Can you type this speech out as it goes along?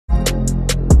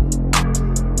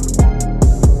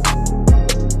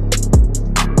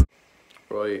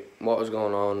Right, what was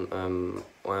going on?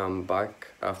 I'm back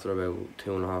after about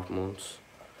 2.5 months.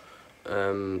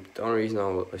 The only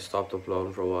reason I stopped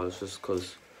uploading for a while is just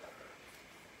because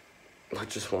I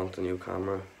just want a new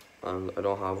camera and I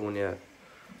don't have one yet.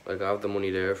 Like, I have the money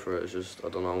there for it, it's just I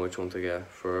don't know which one to get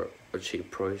for a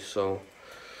cheap price, so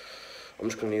I'm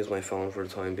just gonna use my phone for the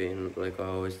time being like I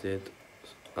always did,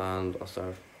 and I'll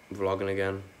start vlogging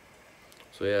again.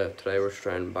 So yeah, today we're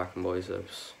training back and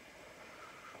biceps.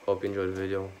 Hope you enjoyed the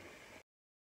video.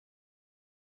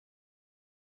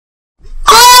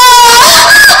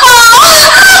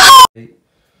 I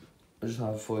just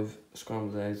have 5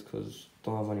 scrambled eggs because I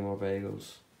don't have any more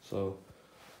bagels. So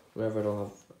whenever I don't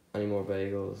have any more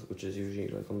bagels, which is usually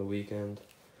like on the weekend,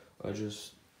 I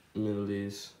just noodle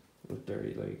these. They're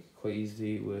like quite easy to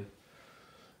eat with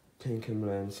pink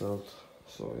Himalayan salt.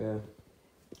 So yeah,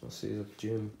 I'll see you at the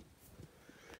gym.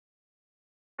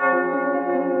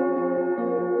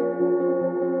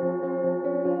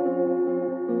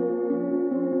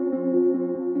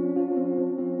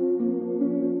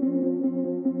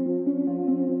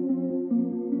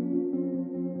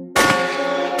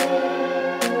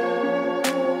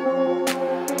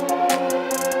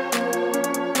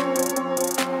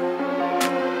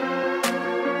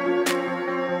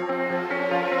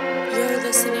 You're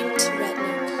listening to Redneck.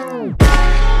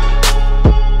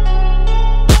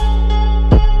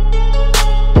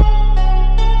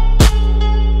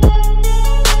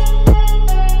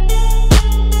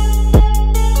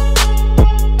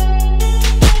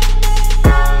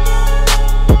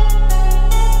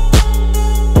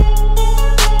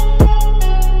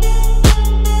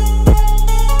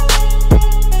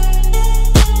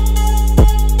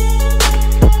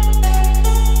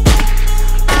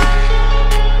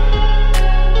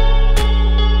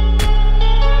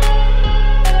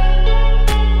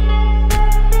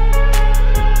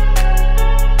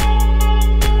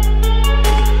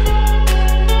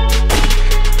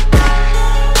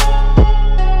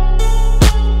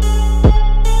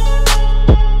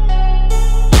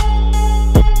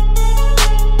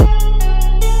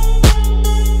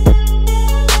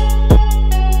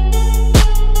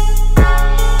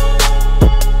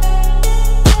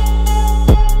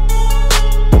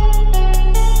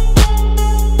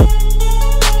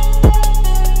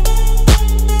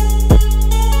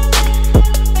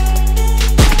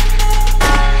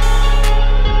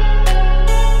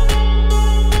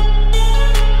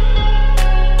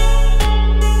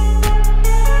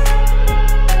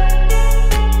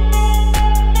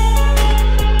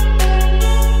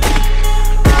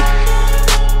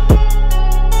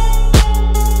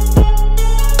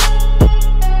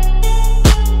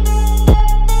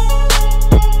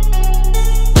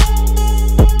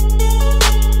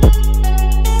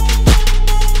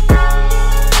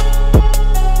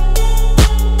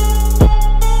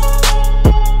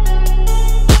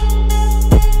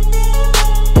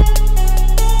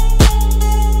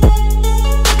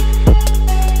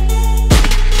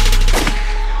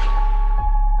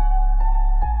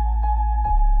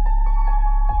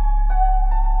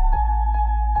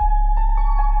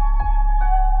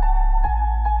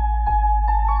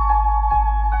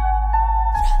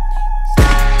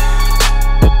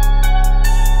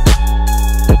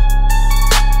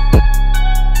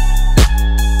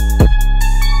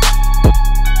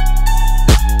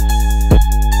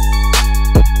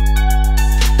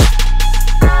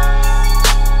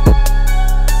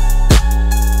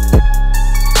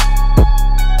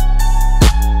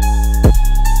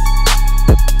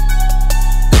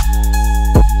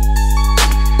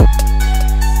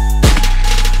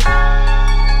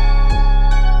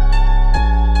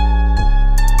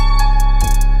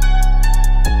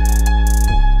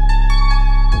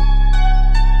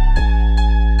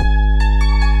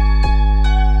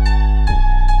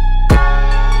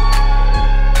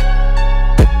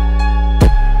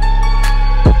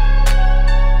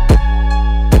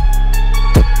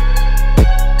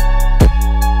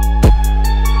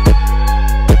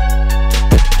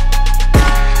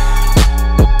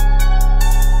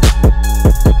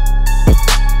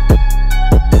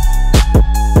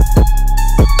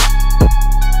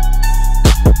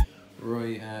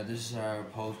 This is our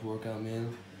post-workout meal.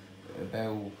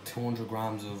 About 200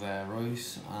 grams of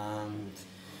rice and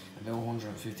about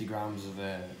 150 grams of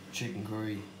chicken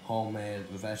curry, homemade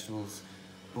with vegetables.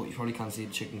 But you probably can't see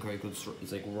the chicken curry because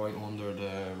it's like right under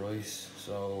the rice.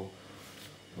 So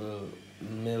we'll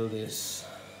mill this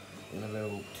in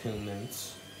about 2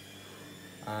 minutes.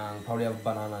 And probably have a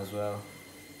banana as well.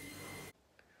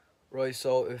 Right,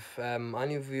 so if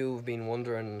any of you have been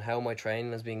wondering how my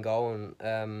training has been going,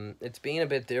 it's been a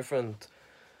bit different.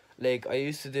 Like, I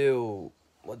used to do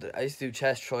I used to do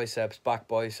chest, triceps, back,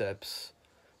 biceps,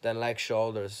 then leg,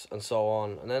 shoulders, and so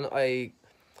on. And then I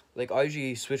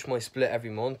usually switch my split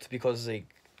every month because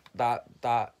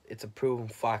that it's a proven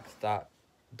fact that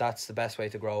that's the best way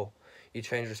to grow. You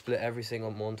change your split every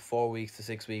single month, 4 weeks to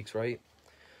 6 weeks, right?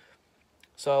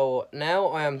 So now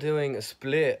I am doing a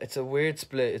split. It's a weird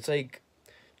split. It's like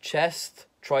chest,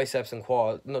 triceps, and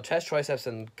quad. No, chest, triceps,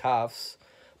 and calves,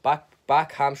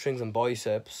 back, hamstrings, and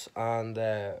biceps, and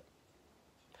then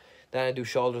I do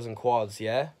shoulders and quads.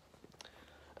 Yeah.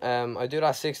 I do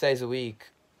that 6 days a week.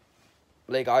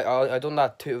 Like I done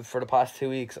that for the past 2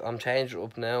 weeks. I'm changing it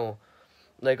up now.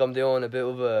 Like I'm doing a bit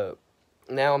of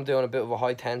a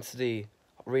high intensity,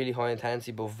 really high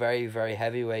intensity, but very very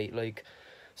heavyweight. Like,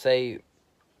 say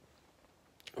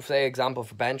example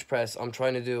for bench press, I'm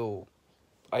trying to do,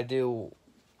 I do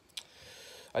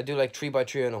like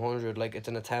 3x3 and 100. Like, it's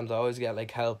an attempt. I always get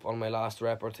like help on my last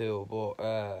rep or two.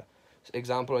 But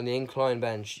example on the incline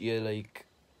bench,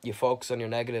 you focus on your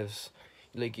negatives.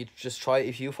 Like, you just try,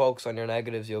 if you focus on your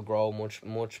negatives, you'll grow much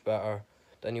better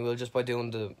than you will just by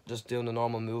doing the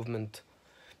normal movement.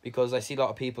 Because I see a lot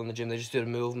of people in the gym, they just do the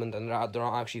movement and they're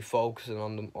not actually focusing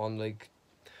on like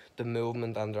the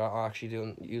movement, and they're not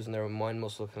actually using their mind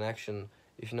muscle connection,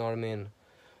 if you know what I mean.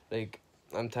 Like,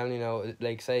 I'm telling you now,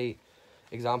 like, say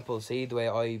example, see the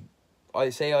way I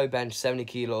say I bench 70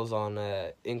 kilos on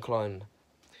incline.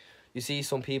 You see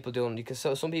some people doing,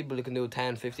 some people who can do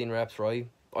 10-15 reps, right?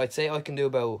 I'd say I can do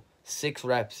about 6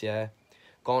 reps, yeah,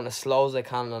 going as slow as I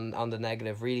can on the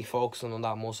negative, really focusing on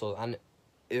that muscle, and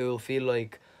it will feel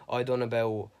like I done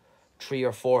about 3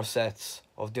 or 4 sets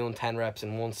of doing 10 reps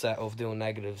in one set of doing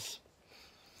negatives.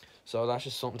 So that's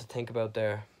just something to think about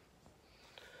there.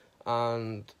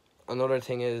 And another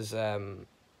thing is, I'm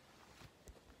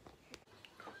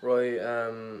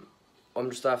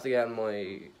just after getting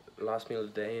my last meal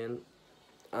of the day in,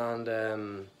 and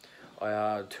I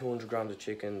had 200 grams of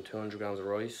chicken, 200 grams of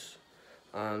rice,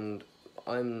 and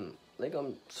I'm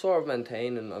sort of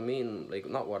maintaining. I mean, like,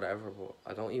 not whatever, but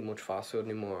I don't eat much fast food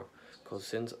anymore, cause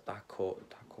since that cut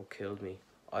killed me.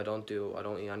 I don't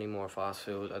eat any more fast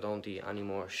food. I don't eat any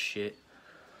more shit,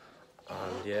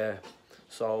 and yeah,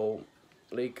 so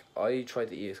like, I try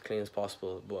to eat as clean as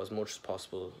possible, but as much as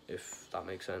possible, if that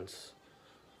makes sense.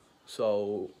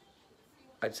 So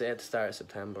I'd say at the start of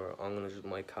September,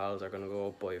 my calories are gonna go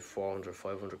up by 400,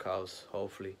 500 calories,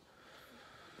 hopefully.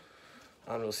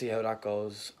 And we'll see how that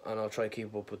goes. And I'll try to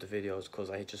keep up with the videos,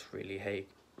 because I just really hate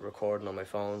recording on my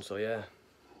phone. So yeah,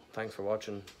 thanks for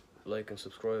watching. Like and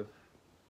subscribe.